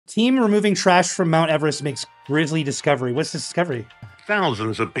Team removing trash from Mount Everest makes grisly discovery. What's the discovery?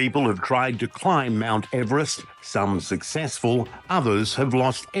 Thousands of people have tried to climb Mount Everest, some successful, others have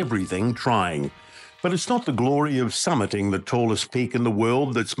lost everything trying. But it's not the glory of summiting the tallest peak in the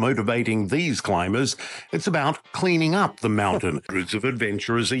world that's motivating these climbers. It's about cleaning up the mountain. Hundreds of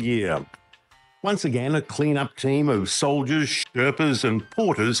adventurers a year. Once again, a cleanup team of soldiers, Sherpas and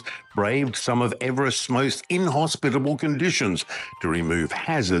porters braved some of Everest's most inhospitable conditions to remove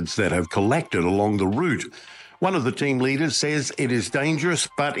hazards that have collected along the route. One of the team leaders says it is dangerous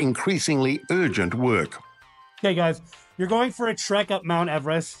but increasingly urgent work. Okay, guys, you're going for a trek up Mount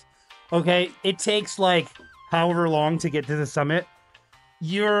Everest. Okay, it takes like however long to get to the summit.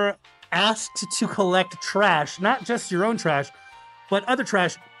 You're asked to collect trash, not just your own trash, but other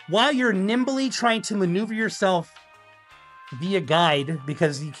trash, while you're nimbly trying to maneuver yourself via guide,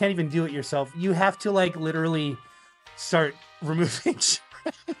 because you can't even do it yourself. You have to like literally start removing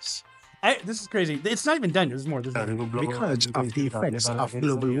trash. This is crazy. It's not even done. There's more. Because of the effects of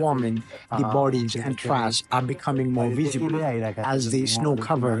global warming, the bodies and trash are becoming more visible as the snow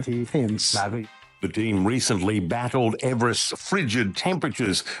cover thins. The team recently battled Everest's frigid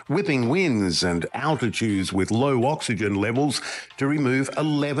temperatures, whipping winds and altitudes with low oxygen levels to remove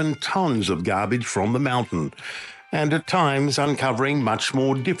 11 tons of garbage from the mountain. And at times uncovering much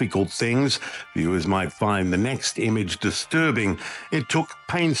more difficult things. Viewers might find the next image disturbing. It took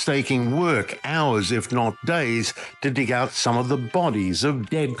painstaking work, hours if not days, to dig out some of the bodies of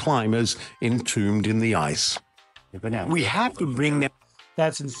dead climbers entombed in the ice. We have to bring them.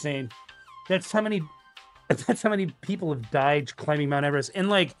 That's insane. That's how many people have died climbing Mount Everest. And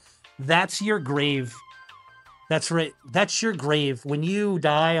like, that's your grave. That's right. That's your grave. When you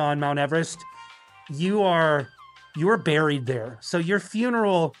die on Mount Everest, you are buried there. So your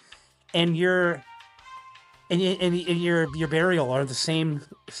funeral and your burial are the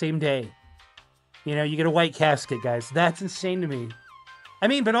same day. You know, you get a white casket, guys. That's insane to me. I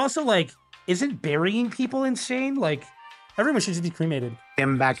mean, but also like, isn't burying people insane? Like, everyone should just be cremated.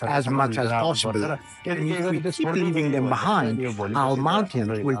 Them back as much as possible. And if we keep leaving them behind, our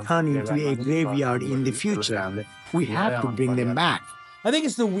mountains will turn into a graveyard in the future. We have to bring them back. I think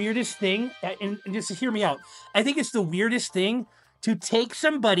it's the weirdest thing, and just hear me out. I think it's the weirdest thing to take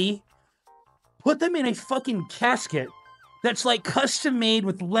somebody, put them in a fucking casket that's like custom made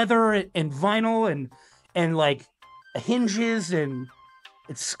with leather and vinyl and like hinges and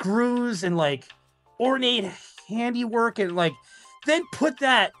screws and like ornate handiwork, and like then put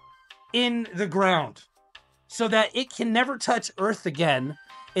that in the ground so that it can never touch earth again.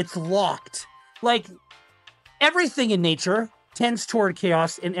 It's locked. Like everything in nature tends toward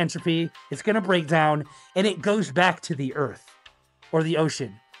chaos and entropy. It's going to break down and it goes back to the earth or the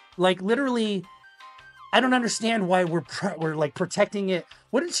ocean. Like literally, I don't understand why we're like protecting it.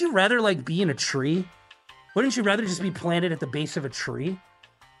 Wouldn't you rather like be in a tree? Wouldn't you rather just be planted at the base of a tree?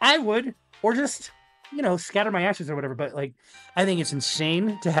 I would, or just, you know, scatter my ashes or whatever. But like, I think it's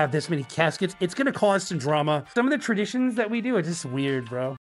insane to have this many caskets. It's going to cause some drama. Some of the traditions that we do are just weird, bro.